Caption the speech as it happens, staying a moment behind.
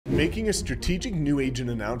Making a strategic new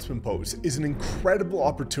agent announcement post is an incredible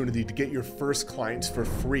opportunity to get your first clients for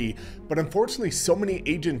free, but unfortunately so many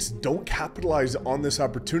agents don't capitalize on this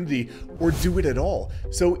opportunity or do it at all.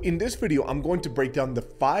 So in this video, I'm going to break down the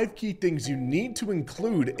 5 key things you need to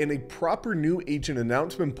include in a proper new agent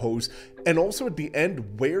announcement post, and also at the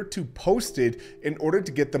end where to post it in order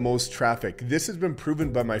to get the most traffic. This has been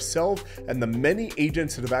proven by myself and the many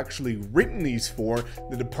agents that have actually written these for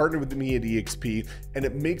that have partnered with me at EXP, and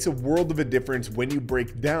it makes a world of a difference when you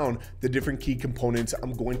break down the different key components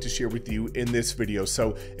I'm going to share with you in this video.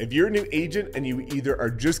 So if you're a new agent and you either are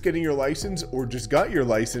just getting your license or just got your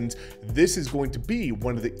license, this is going to be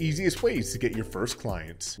one of the easiest ways to get your first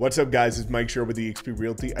clients. What's up guys, it's Mike Sherrard with EXP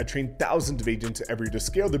Realty. I train thousands of agents every year to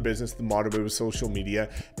scale their business the modern way with social media,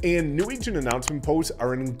 and new agent announcement posts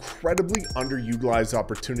are an incredibly underutilized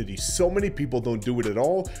opportunity. So many people don't do it at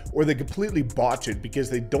all, or they completely botch it because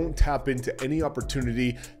they don't tap into any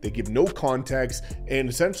opportunity. They give no context, and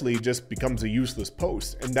essentially it just becomes a useless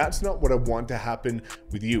post. And that's not what I want to happen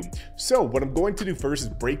with you. So what I'm going to do first is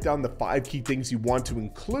break down the 5 key things you want to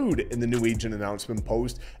include in the new agent announcement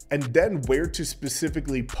post, and then where to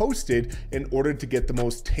specifically post it in order to get the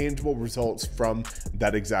most tangible results from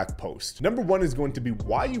that exact post. Number 1 is going to be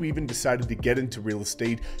why you even decided to get into real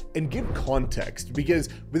estate, and give context, because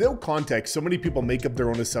without context, so many people make up their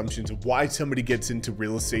own assumptions of why somebody gets into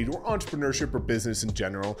real estate or entrepreneurship or business in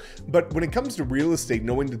general. But when it comes to real estate,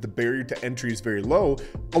 knowing that the barrier to entry is very low,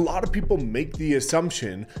 a lot of people make the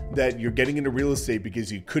assumption that you're getting into real estate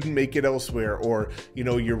because you couldn't make it elsewhere, or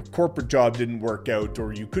your corporate job didn't work out,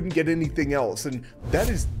 or you couldn't get anything else. And that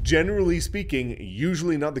is, generally speaking,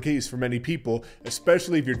 usually not the case for many people,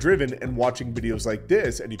 especially if you're driven and watching videos like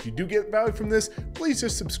this. And if you do get value from this, please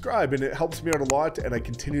just subscribe, and it helps me out a lot, and I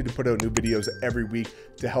continue to put out new videos every week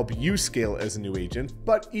to help you scale as a new agent.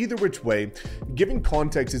 But either which way, giving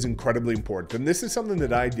context is incredibly important, and this is something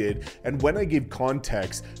that I did. And when I gave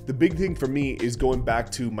context, the big thing for me is going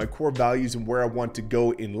back to my core values and where I want to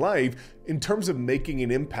go in life in terms of making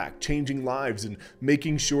an impact, changing lives, and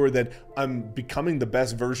making sure that I'm becoming the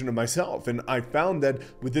best version of myself. And I found that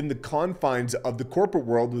within the confines of the corporate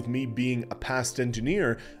world, with me being a past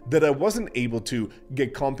engineer, that I wasn't able to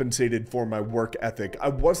get compensated for my work ethic. I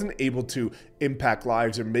wasn't able to impact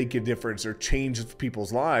lives or make a difference or change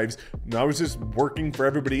people's lives. And I was just working for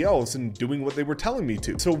everybody else and doing what they were telling me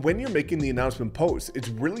to. So when you're making the announcement post, it's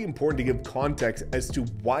really important to give context as to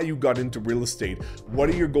why you got into real estate. What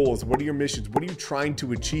are your goals? What are your missions? What are you trying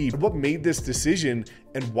to achieve? What made this decision,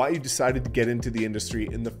 and why you decided to get into the industry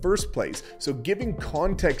in the first place? So giving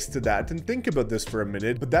context to that, and think about this for a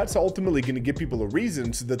minute, but that's ultimately going to give people a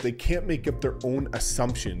reason so that they can't make up their own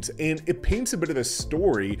assumptions. And it paints a bit of a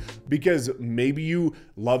story, because maybe you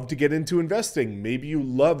love to get into investing. Maybe you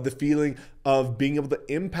love the feeling of being able to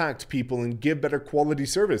impact people and give better quality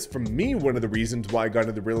service. For me, one of the reasons why I got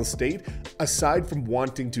into real estate, aside from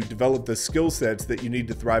wanting to develop the skill sets that you need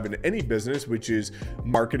to thrive in any business, which is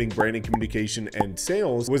marketing, branding, communication, and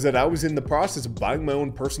sales, was that I was in the process of buying my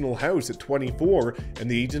own personal house at 24, and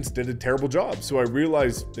the agents did a terrible job. So I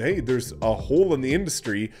realized, hey, there's a hole in the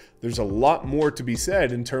industry. There's a lot more to be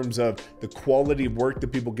said in terms of the quality of work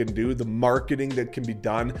that people can do, the marketing that can be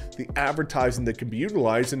done, the advertising that can be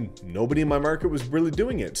utilized, and nobody in my market was really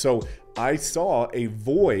doing it. So I saw a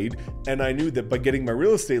void, and I knew that by getting my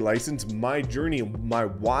real estate license, my journey and my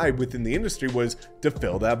why within the industry was to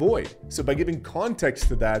fill that void. So by giving context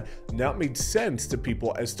to that, now it made sense to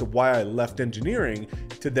people as to why I left engineering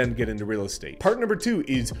to then get into real estate. Part number 2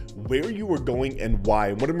 is where you were going and why.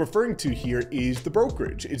 And what I'm referring to here is the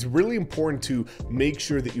brokerage. It's really important to make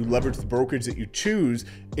sure that you leverage the brokerage that you choose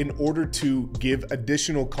in order to give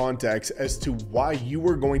additional context as to why you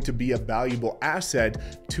are going to be a valuable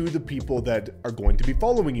asset to the people that are going to be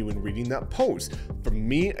following you and reading that post. For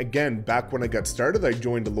me, again, back when I got started, I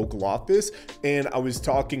joined a local office, and I was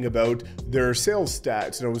talking about their sales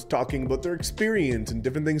stats, and I was talking about their experience and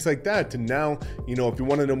different things like that. And now, if you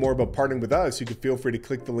want to know more about partnering with us, you can feel free to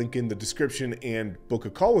click the link in the description and book a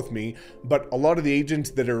call with me. But a lot of the agents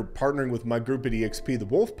that are partnering with my group at EXP, the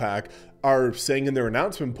Wolfpack, are saying in their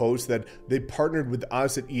announcement posts that they partnered with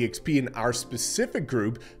us at EXP in our specific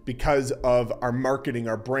group because of our marketing,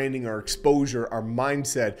 our branding, our exposure, our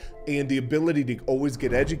mindset, and the ability to always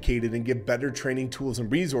get educated and get better training tools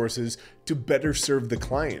and resources to better serve the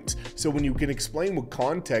clients. So when you can explain with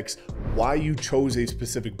context why you chose a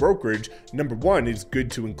specific brokerage, number one, it's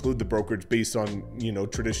good to include the brokerage based on,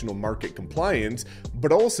 traditional market compliance,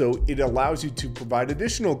 but also it allows you to provide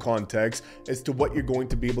additional context as to what you're going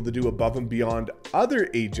to be able to do above above and beyond other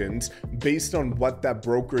agents based on what that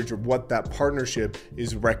brokerage or what that partnership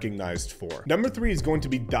is recognized for. Number 3 is going to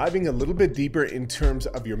be diving a little bit deeper in terms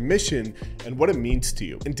of your mission and what it means to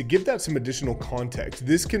you. And to give that some additional context,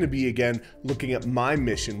 this can be, again, looking at my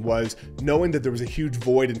mission was knowing that there was a huge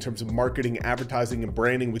void in terms of marketing, advertising, and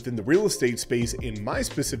branding within the real estate space in my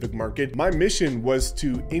specific market. My mission was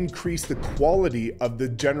to increase the quality of the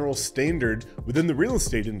general standard within the real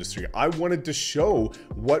estate industry. I wanted to show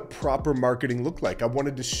what proper marketing looked like. I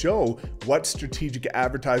wanted to show what strategic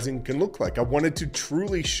advertising can look like. I wanted to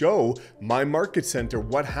truly show my market center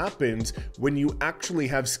what happens when you actually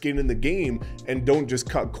have skin in the game and don't just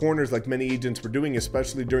cut corners like many agents were doing,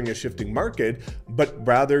 especially during a shifting market, but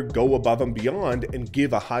rather go above and beyond and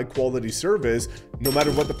give a high quality service no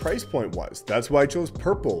matter what the price point was. That's why I chose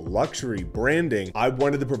purple, luxury, branding. I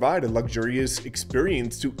wanted to provide a luxurious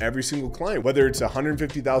experience to every single client, whether it's a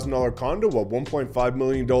 $150,000 condo, a $1.5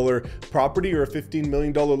 million property, or a $15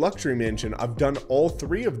 million luxury mansion. I've done all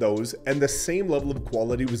 3 of those, and the same level of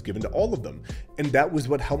quality was given to all of them. And that was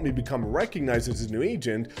what helped me become recognized as a new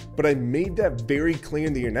agent. But I made that very clear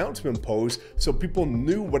in the announcement post so people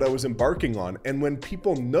knew what I was embarking on. And when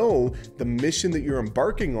people know the mission that you're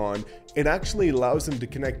embarking on, it actually allows them to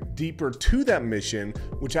connect deeper to that mission,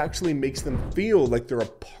 which actually makes them feel like they're a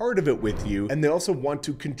part of it with you. And they also want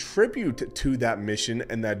to contribute to that mission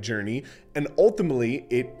and that journey. And ultimately,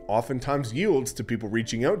 it oftentimes yields to people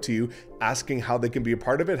reaching out to you, asking how they can be a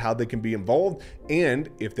part of it, how they can be involved, and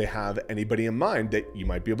if they have anybody in mind that you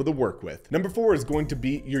might be able to work with. Number 4 is going to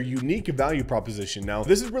be your unique value proposition. Now,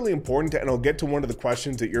 this is really important, and I'll get to one of the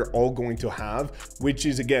questions that you're all going to have, which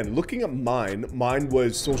is, again, looking at mine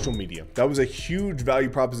was social media. That was a huge value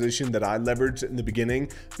proposition that I leveraged in the beginning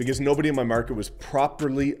because nobody in my market was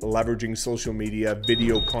properly leveraging social media,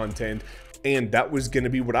 video content. And that was going to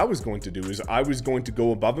be what I was going to do, is I was going to go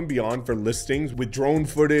above and beyond for listings with drone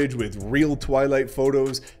footage, with real twilight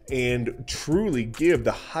photos, and truly give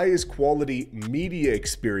the highest quality media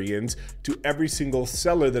experience to every single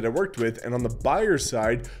seller that I worked with. And on the buyer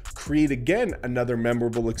side, create again another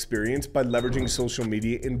memorable experience by leveraging social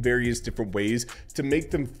media in various different ways to make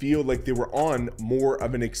them feel like they were on more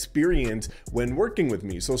of an experience when working with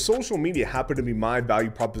me. So social media happened to be my value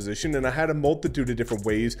proposition, and I had a multitude of different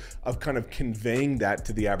ways of kind of conveying that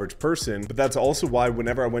to the average person. But that's also why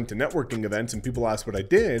whenever I went to networking events and people asked what I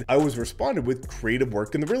did, I always responded with creative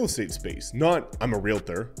work in the real estate space. Not, I'm a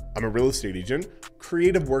realtor, I'm a real estate agent,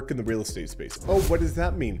 creative work in the real estate space. Oh, what does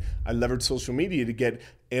that mean? I leveraged social media to get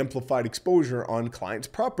amplified exposure on clients'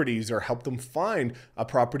 properties or help them find a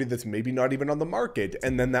property that's maybe not even on the market.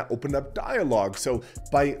 And then that opened up dialogue. So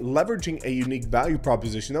by leveraging a unique value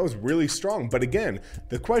proposition, that was really strong. But again,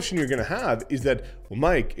 the question you're going to have is that, well,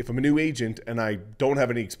 Mike, if I'm a new agent and I don't have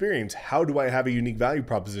any experience, how do I have a unique value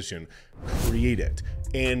proposition? Create it.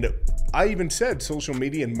 And I even said social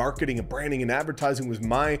media and marketing and branding and advertising was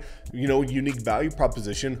my, unique value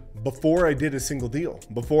proposition before I did a single deal,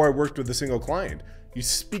 before I worked with a single client. You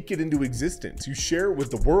speak it into existence, you share it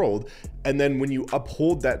with the world, and then when you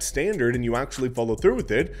uphold that standard and you actually follow through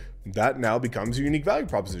with it, that now becomes a unique value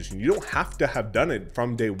proposition. You don't have to have done it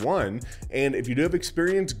from day one. And if you do have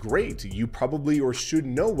experience, great. You probably or should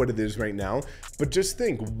know what it is right now, but just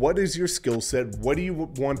think, what is your skill set? What do you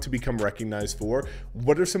want to become recognized for?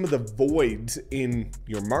 What are some of the voids in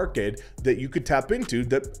your market that you could tap into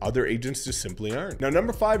that other agents just simply aren't? Now,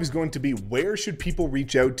 number 5 is going to be, where should people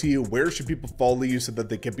reach out to you? Where should people follow you so that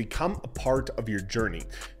they can become a part of your journey?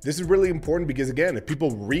 This is really important because, again, if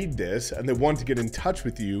people read this and they want to get in touch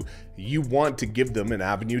with you, you want to give them an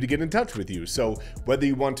avenue to get in touch with you. So whether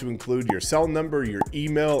you want to include your cell number, your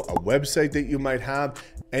email, a website that you might have,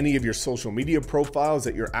 any of your social media profiles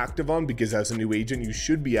that you're active on, because as a new agent, you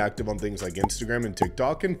should be active on things like Instagram and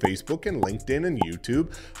TikTok and Facebook and LinkedIn and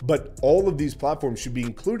YouTube. But all of these platforms should be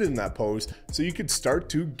included in that post so you could start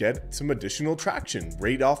to get some additional traction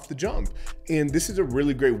right off the jump. And this is a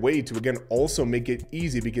really great way to, again, also make it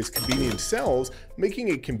easy, because convenience sells, making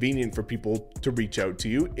it convenient for people to reach out to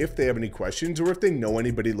you if they have any questions or if they know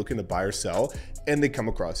anybody looking to buy or sell and they come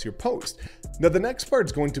across your post. Now, the next part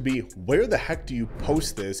is going to be, where the heck do you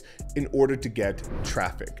post this in order to get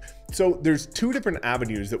traffic? So there's 2 different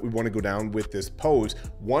avenues that we want to go down with this post.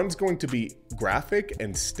 One's going to be graphic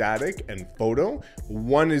and static and photo.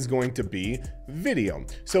 One is going to be video.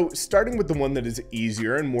 So starting with the one that is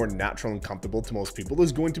easier and more natural and comfortable to most people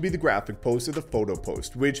is going to be the graphic post or the photo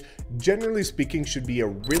post, which generally speaking should be a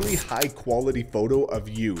really high quality photo of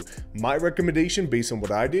you. My recommendation based on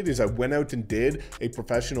what I did is I went out and did a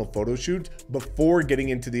professional photo shoot before getting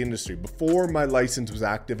into the industry, before my license was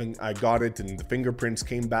active and I got it and the fingerprints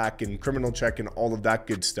came back and criminal check and all of that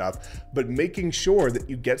good stuff, but making sure that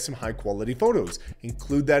you get some high quality photos.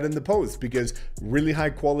 Include that in the post, because really high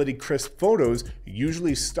quality crisp photos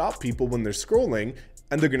usually stop people when they're scrolling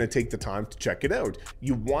and they're gonna take the time to check it out.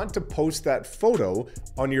 You want to post that photo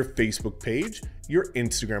on your Facebook page, your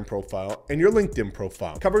Instagram profile, and your LinkedIn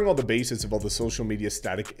profile, covering all the bases of all the social media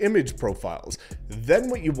static image profiles. Then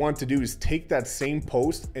what you want to do is take that same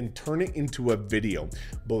post and turn it into a video,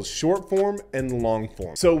 both short form and long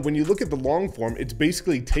form. So when you look at the long form, it's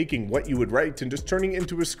basically taking what you would write and just turning it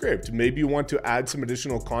into a script. Maybe you want to add some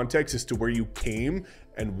additional context as to where you came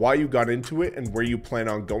and why you got into it and where you plan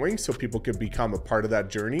on going, so people can become a part of that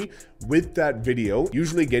journey with that video.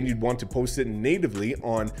 Usually, again, you'd want to post it natively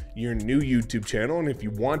on your new YouTube channel. And if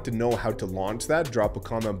you want to know how to launch that, drop a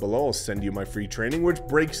comment below. I'll send you my free training, which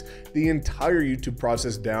breaks the entire YouTube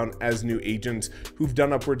process down as new agents who've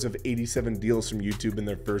done upwards of 87 deals from YouTube in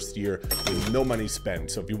their first year with no money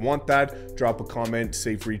spent. So if you want that, drop a comment,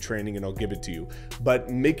 say free training, and I'll give it to you. But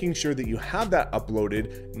making sure that you have that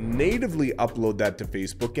uploaded, natively upload that to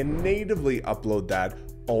Facebook and natively upload that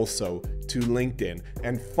also to LinkedIn.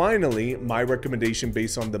 And finally, my recommendation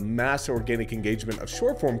based on the mass organic engagement of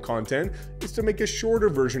short form content is to make a shorter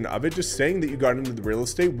version of it, just saying that you got into the real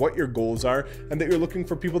estate, what your goals are, and that you're looking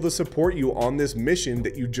for people to support you on this mission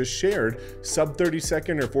that you just shared. Sub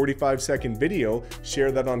 30-second or 45-second video,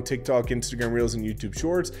 share that on TikTok, Instagram Reels, and YouTube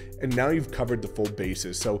Shorts, and now you've covered the full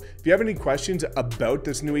basis. So if you have any questions about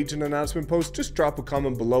this new agent announcement post, just drop a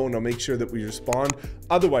comment below and I'll make sure that we respond.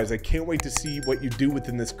 Otherwise, I can't wait to see what you do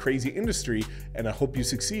within this crazy industry, and I hope you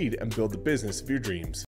succeed and build the business of your dreams.